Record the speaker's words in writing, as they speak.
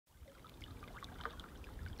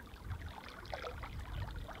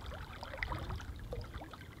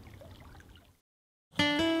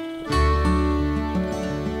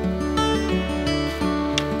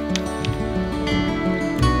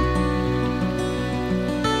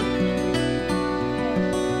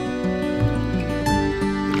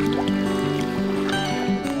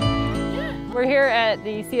We're here at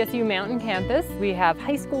the CSU Mountain campus. We have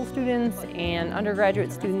high school students and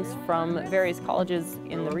undergraduate students from various colleges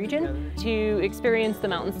in the region to experience the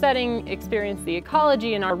mountain setting, experience the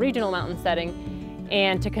ecology in our regional mountain setting,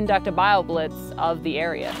 and to conduct a BioBlitz of the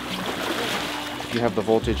area. If you have the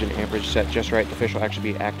voltage and amperage set just right, the fish will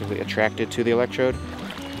actually be actively attracted to the electrode.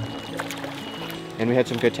 And we had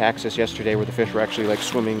some good taxis yesterday where the fish were actually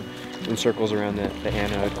swimming in circles around the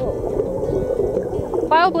anode.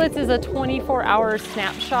 BioBlitz is a 24-hour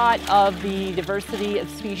snapshot of the diversity of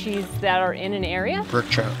species that are in an area. Brook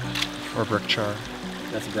trout or brook char.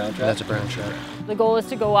 That's a brown trout? That's a brown trout. The goal is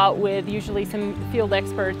to go out with usually some field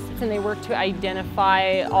experts, and they work to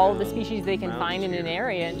identify all of the species they can find in an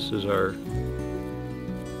area. This is our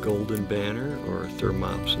golden banner or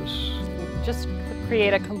thermopsis. Just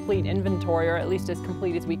create a complete inventory, or at least as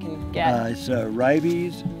complete as we can get. It's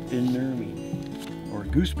Ribes inermi, or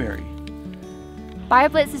gooseberry.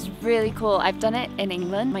 BioBlitz is really cool. I've done it in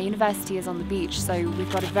England. My university is on the beach, so we've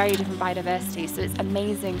got a very different biodiversity. So it's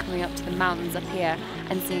amazing coming up to the mountains up here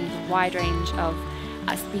and seeing the wide range of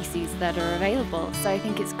species that are available. So I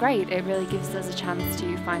think it's great. It really gives us a chance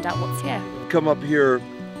to find out what's here. Come up here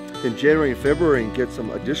in January and February and get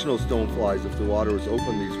some additional stoneflies if the water is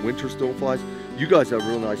open, these winter stoneflies. You guys have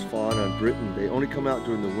real nice fauna in Britain. They only come out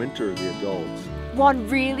during the winter, the adults. One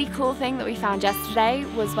really cool thing that we found yesterday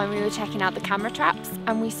was when we were checking out the camera traps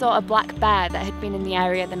and we saw a black bear that had been in the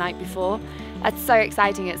area the night before. That's so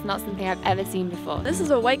exciting. It's not something I've ever seen before. This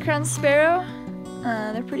is a white-crowned sparrow.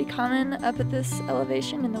 They're pretty common up at this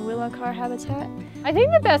elevation in the willow car habitat. I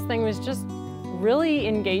think the best thing was just really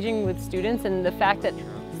engaging with students, and the fact that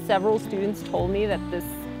several students told me that this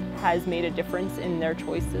has made a difference in their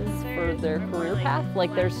choices for their career path.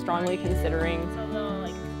 Like, they're strongly considering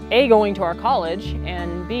A, going to our college,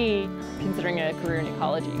 and B, considering a career in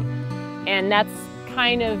ecology. And that's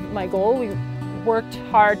kind of my goal. We worked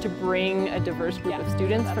hard to bring a diverse group of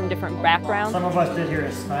students from different backgrounds. Some of us did hear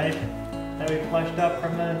a snipe that we flushed up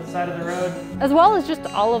from the side of the road. As well as just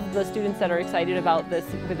all of the students that are excited about this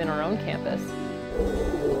within our own campus.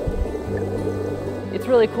 It's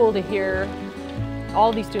really cool to hear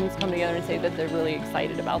all these students come together and say that they're really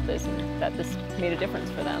excited about this and that this made a difference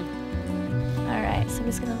for them. All right, so I'm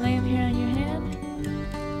just gonna lay him here on your hand.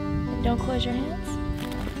 And don't close your hands.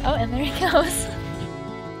 Oh, and there he goes.